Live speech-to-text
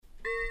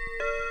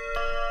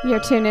You're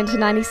tuned into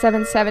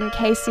 97.7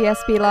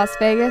 KCSB Las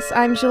Vegas.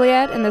 I'm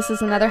Juliet, and this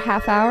is another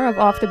half hour of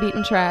Off the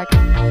Beaten Track.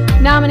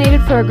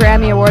 Nominated for a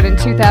Grammy Award in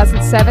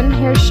 2007,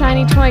 here's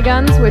Shiny Toy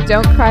Guns with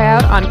Don't Cry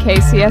Out on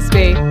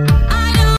KCSB.